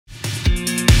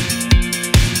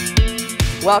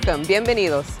Welcome,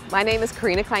 bienvenidos. My name is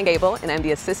Karina Klein-Gable and I'm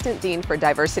the Assistant Dean for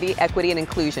Diversity, Equity and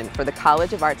Inclusion for the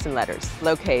College of Arts and Letters,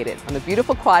 located on the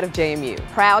beautiful quad of JMU.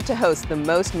 Proud to host the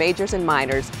most majors and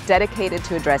minors dedicated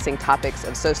to addressing topics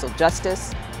of social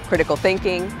justice, critical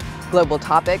thinking, global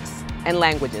topics, and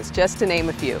languages, just to name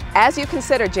a few. As you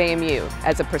consider JMU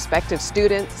as a prospective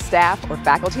student, staff, or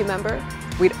faculty member,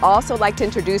 we'd also like to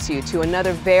introduce you to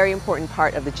another very important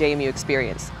part of the JMU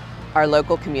experience, our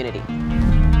local community.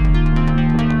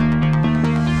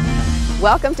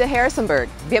 Welcome to Harrisonburg.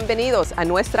 Bienvenidos a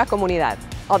nuestra comunidad.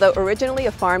 Although originally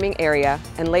a farming area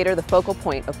and later the focal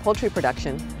point of poultry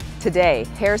production, today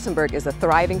Harrisonburg is a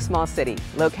thriving small city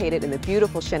located in the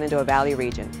beautiful Shenandoah Valley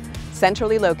region,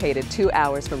 centrally located 2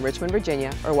 hours from Richmond,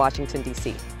 Virginia or Washington,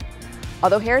 D.C.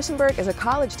 Although Harrisonburg is a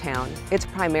college town, it's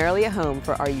primarily a home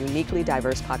for our uniquely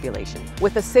diverse population.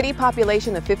 With a city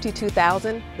population of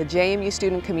 52,000, the JMU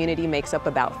student community makes up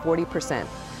about 40%.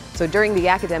 So during the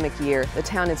academic year, the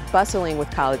town is bustling with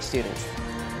college students.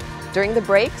 During the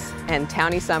breaks, and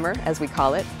towny summer as we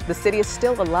call it, the city is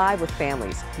still alive with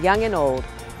families, young and old,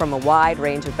 from a wide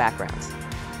range of backgrounds.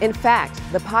 In fact,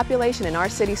 the population in our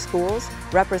city schools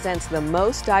represents the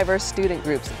most diverse student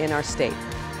groups in our state.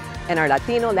 And our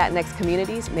Latino Latinx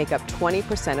communities make up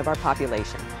 20% of our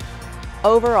population.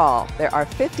 Overall, there are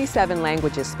 57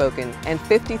 languages spoken and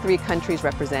 53 countries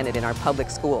represented in our public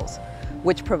schools,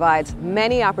 which provides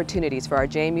many opportunities for our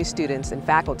JMU students and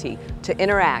faculty to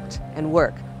interact and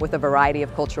work with a variety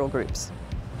of cultural groups.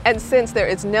 And since there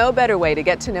is no better way to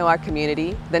get to know our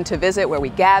community than to visit where we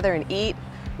gather and eat,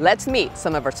 let's meet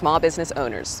some of our small business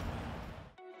owners.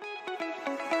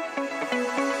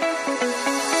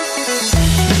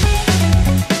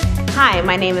 Hi,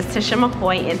 my name is Tisha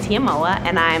McCoy in Tiamoa,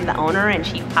 and I am the owner and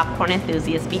chief popcorn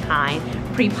enthusiast behind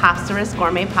PrePOPsterous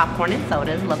Gourmet Popcorn and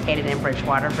Sodas located in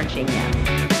Bridgewater, Virginia.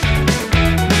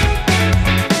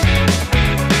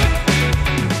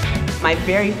 My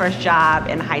very first job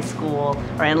in high school,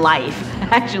 or in life,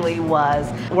 actually was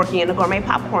working in a gourmet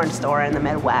popcorn store in the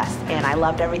Midwest. And I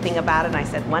loved everything about it, and I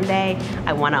said, one day,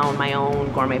 I want to own my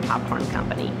own gourmet popcorn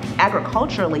company.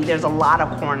 Agriculturally, there's a lot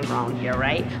of corn grown here,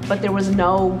 right? But there was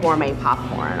no gourmet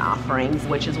popcorn offerings,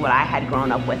 which is what I had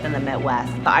grown up with in the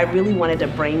Midwest. So I really wanted to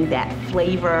bring that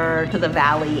flavor to the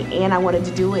valley, and I wanted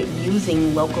to do it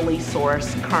using locally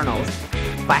sourced kernels.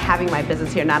 By having my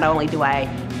business here, not only do I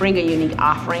bring a unique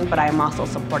offering, but I'm also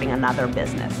supporting another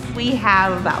business. We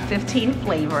have about 15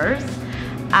 flavors,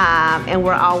 and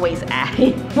we're always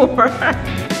adding more.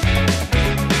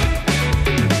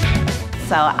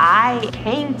 So I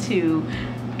came to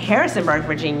Harrisonburg,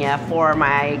 Virginia for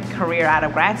my career out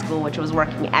of grad school, which was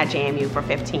working at JMU for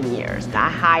 15 years. I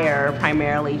hire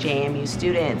primarily JMU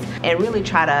students and really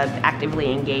try to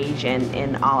actively engage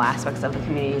in all aspects of the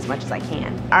community as much as I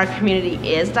can. Our community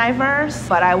is diverse,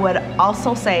 but I would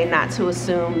also say not to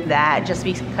assume that just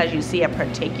because you see a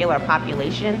particular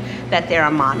population that they're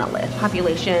a monolith.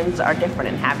 Populations are different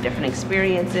and have different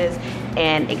experiences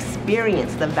and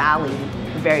experience the valley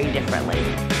very differently.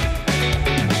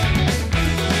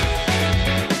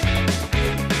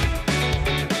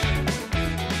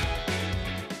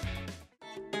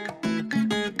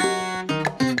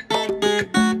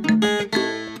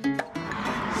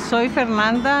 Soy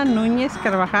Fernanda Núñez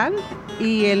Carvajal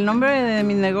y el nombre de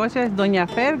mi negocio es Doña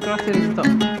Grocery Store.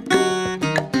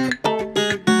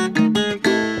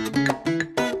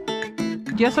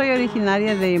 Yo soy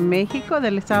originaria de México,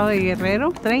 del estado de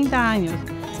Guerrero, 30 años.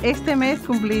 Este mes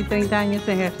cumplí 30 años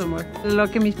en Harrisonburg.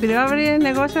 Lo que me inspiró a abrir el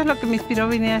negocio es lo que me inspiró a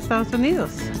venir a Estados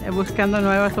Unidos, buscando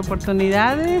nuevas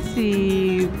oportunidades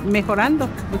y mejorando,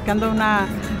 buscando una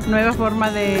nueva forma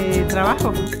de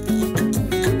trabajo.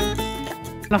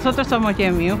 Nosotros somos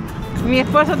JMU. Mi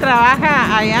esposo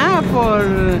trabaja allá por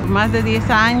más de 10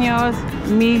 años.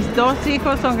 Mis dos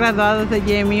hijos son graduados de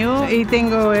JMU y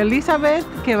tengo Elizabeth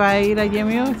que va a ir a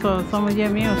JMU, somos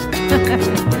JMU.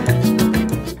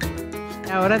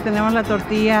 Ahora tenemos la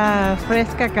tortilla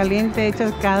fresca, caliente, hecha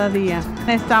cada día.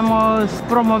 Estamos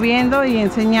promoviendo y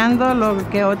enseñando lo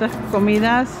que otras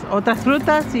comidas, otras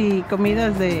frutas y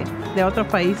comidas de otros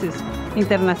países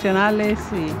internacionales.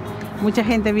 Mucha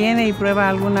gente viene y prueba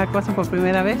alguna cosa por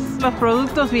primera vez. Los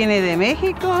productos vienen de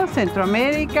México,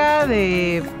 Centroamérica,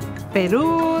 de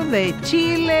Perú, de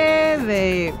Chile,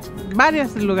 de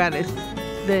varios lugares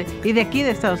y de aquí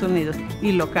de Estados Unidos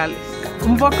y locales.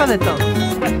 Un poco de todo.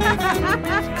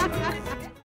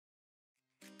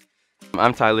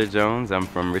 I'm Tyler Jones. I'm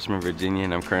from Richmond, Virginia,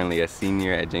 and I'm currently a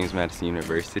senior at James Madison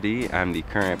University. I'm the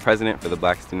current president for the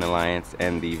Black Student Alliance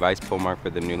and the vice polemarch for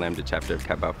the New Lambda chapter of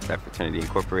Kappa Alpha Psi Fraternity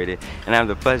Incorporated. And I have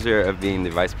the pleasure of being the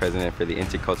vice president for the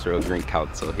Intercultural Drink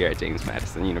Council here at James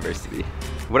Madison University.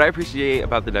 What I appreciate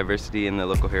about the diversity in the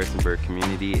local Harrisonburg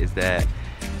community is that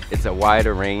it's a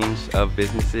wider range of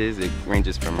businesses. It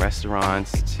ranges from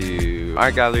restaurants to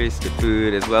art galleries to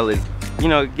food, as well as, you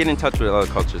know, get in touch with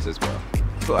other cultures as well.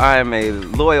 So I am a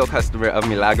loyal customer of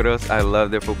Milagros. I love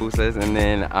their pupusas. And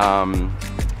then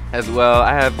as well,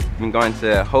 I have been going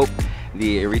to Hope,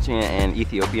 the Eritrean and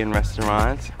Ethiopian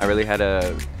restaurant. I really had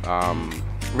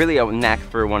really a knack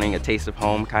for wanting a taste of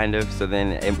home, kind of. So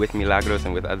then with Milagros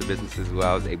and with other businesses as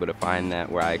well, I was able to find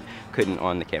that where I couldn't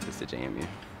on the campus at JMU.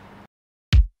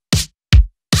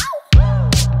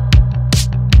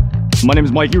 My name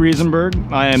is Mikey Harrisonburg.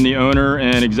 I am the owner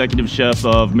and executive chef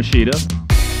of Mashita.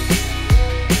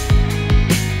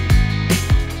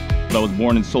 I was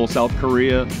born in Seoul, South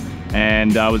Korea,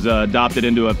 and I was adopted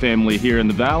into a family here in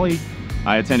the Valley.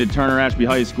 I attended Turner Ashby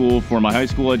High School for my high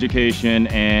school education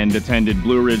and attended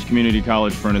Blue Ridge Community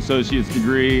College for an associate's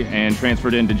degree and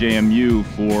transferred into JMU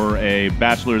for a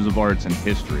Bachelor's of Arts in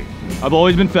History. I've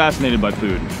always been fascinated by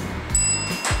food.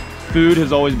 Food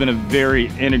has always been a very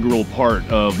integral part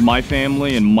of my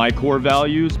family and my core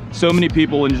values. So many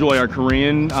people enjoy our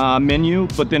Korean menu,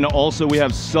 but then also we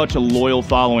have such a loyal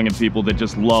following of people that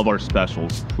just love our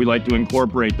specials. We like to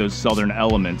incorporate those Southern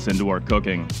elements into our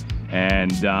cooking.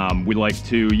 And we like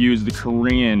to use the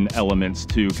Korean elements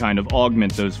to kind of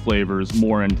augment those flavors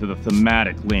more into the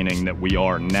thematic leaning that we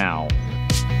are now.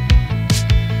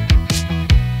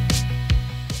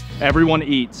 Everyone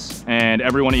eats, and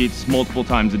everyone eats multiple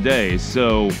times a day,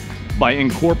 so by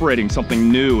incorporating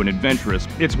something new and adventurous,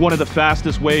 it's one of the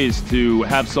fastest ways to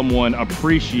have someone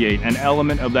appreciate an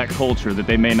element of that culture that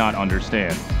they may not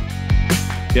understand.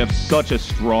 We have such a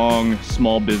strong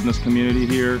small business community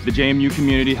here. The JMU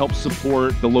community helps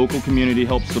support, the local community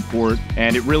helps support,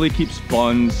 and it really keeps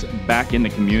funds back in the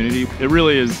community. It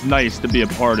really is nice to be a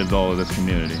part of all of this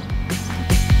community.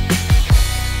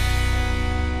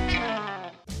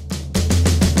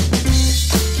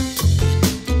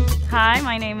 Hi,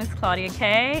 my name is Claudia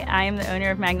Kay. I am the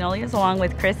owner of Magnolia's along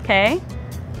with Chris Kay.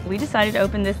 We decided to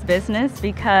open this business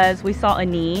because we saw a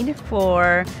need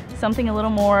for something a little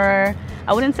more,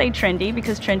 I wouldn't say trendy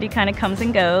because trendy kind of comes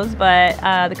and goes, but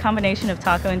the combination of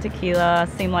taco and tequila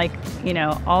seemed like, you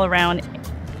know, all around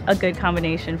a good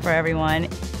combination for everyone.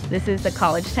 This is the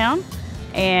college town,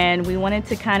 and we wanted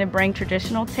to kind of bring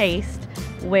traditional taste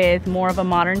with more of a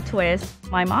modern twist.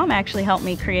 My mom actually helped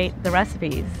me create the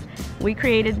recipes. We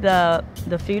created the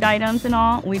food items and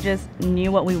all. We just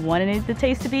knew what we wanted the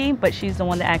taste to be, but she's the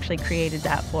one that actually created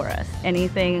that for us.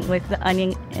 Anything with the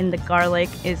onion and the garlic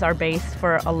is our base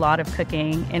for a lot of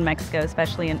cooking in Mexico,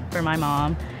 especially for my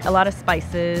mom. A lot of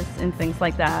spices and things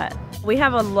like that. We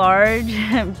have a large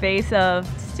base of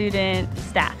student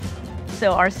staff.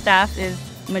 So our staff is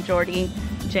majority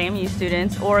JMU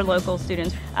students or local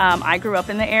students. I grew up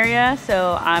in the area,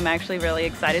 so I'm actually really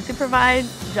excited to provide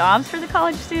jobs for the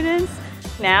college students.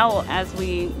 Now, as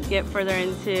we get further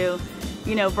into,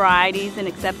 you know, varieties and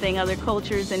accepting other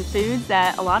cultures and foods,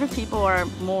 that a lot of people are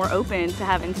more open to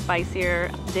having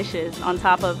spicier dishes on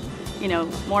top of, you know,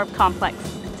 more complex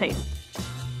taste.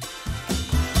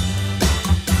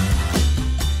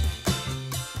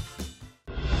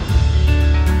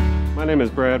 My name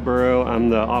is Brad Burrow. I'm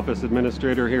the office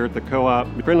administrator here at the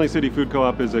co-op. The Friendly City Food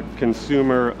Co-op is a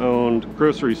consumer-owned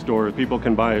grocery store. People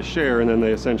can buy a share and then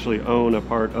they essentially own a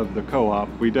part of the co-op.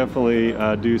 We definitely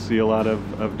do see a lot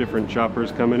of different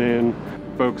shoppers coming in,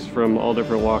 folks from all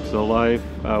different walks of life,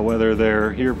 whether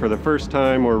they're here for the first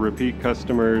time or repeat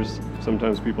customers.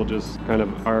 Sometimes people just kind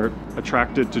of are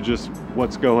attracted to just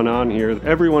what's going on here.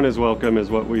 Everyone is welcome is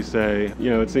what we say.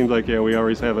 You know, it seems like, yeah, we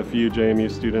always have a few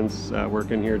JMU students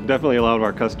working here. Definitely a lot of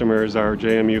our customers are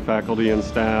JMU faculty and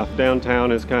staff.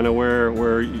 Downtown is kind of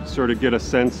where you sort of get a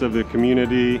sense of the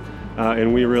community,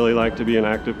 and we really like to be an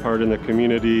active part in the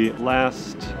community.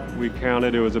 Last we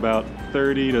counted, it was about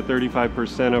 30 to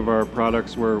 35% of our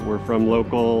products were from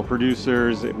local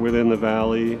producers within the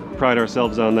Valley. Pride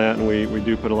ourselves on that, and we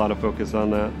do put a lot of focus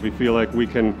on that. We feel like we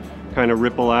can kind of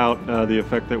ripple out the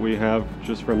effect that we have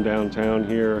just from downtown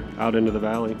here out into the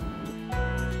Valley.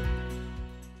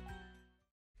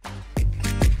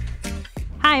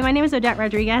 Hi, my name is Odette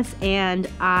Rodriguez, and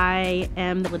I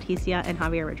am the Leticia and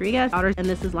Javier Rodriguez daughters, and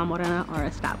this is La Morena, our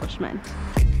establishment.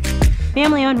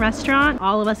 Family-owned restaurant.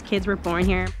 All of us kids were born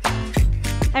here.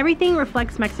 Everything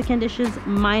reflects Mexican dishes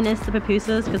minus the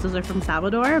pupusas because those are from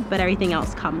Salvador, but everything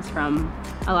else comes from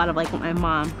a lot of like what my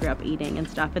mom grew up eating and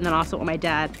stuff, and then also what my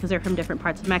dad, because they're from different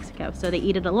parts of Mexico. So they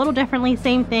eat it a little differently,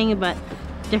 same thing, but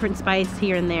different spice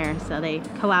here and there, so they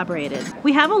collaborated.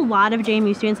 We have a lot of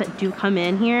JMU students that do come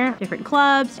in here, different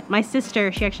clubs. My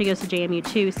sister, she actually goes to JMU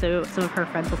too, so some of her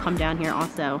friends will come down here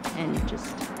also and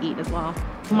just eat as well.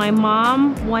 My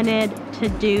mom wanted to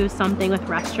do something with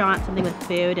restaurants, something with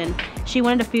food, and she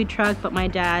wanted a food truck, but my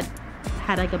dad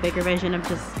had like a bigger vision of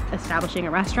just establishing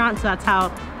a restaurant, so that's how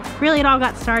really it all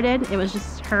got started. It was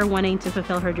just her wanting to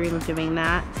fulfill her dream of doing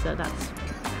that, so that's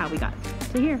how we got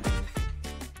to here.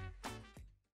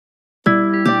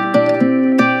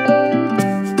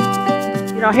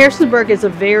 You know, Harrisonburg is a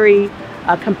very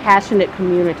compassionate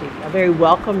community, a very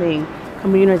welcoming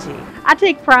community. I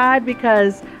take pride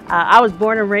because I was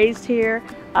born and raised here,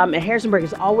 and Harrisonburg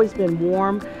has always been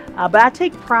warm, but I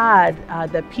take pride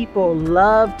that people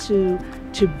love to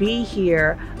be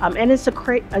here, and it's a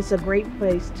great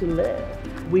place to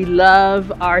live. We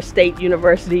love our state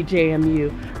university,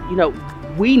 JMU. You know,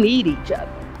 we need each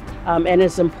other, and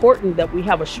it's important that we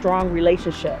have a strong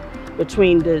relationship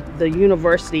between the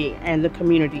university and the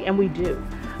community, and we do.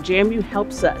 JMU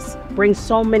helps us bring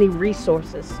so many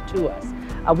resources to us.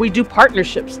 We do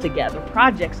partnerships together,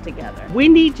 projects together. We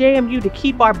need JMU to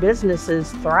keep our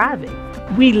businesses thriving.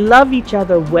 We love each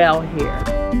other well here.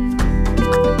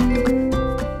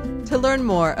 To learn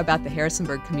more about the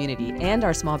Harrisonburg community and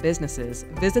our small businesses,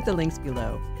 visit the links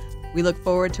below. We look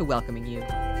forward to welcoming you.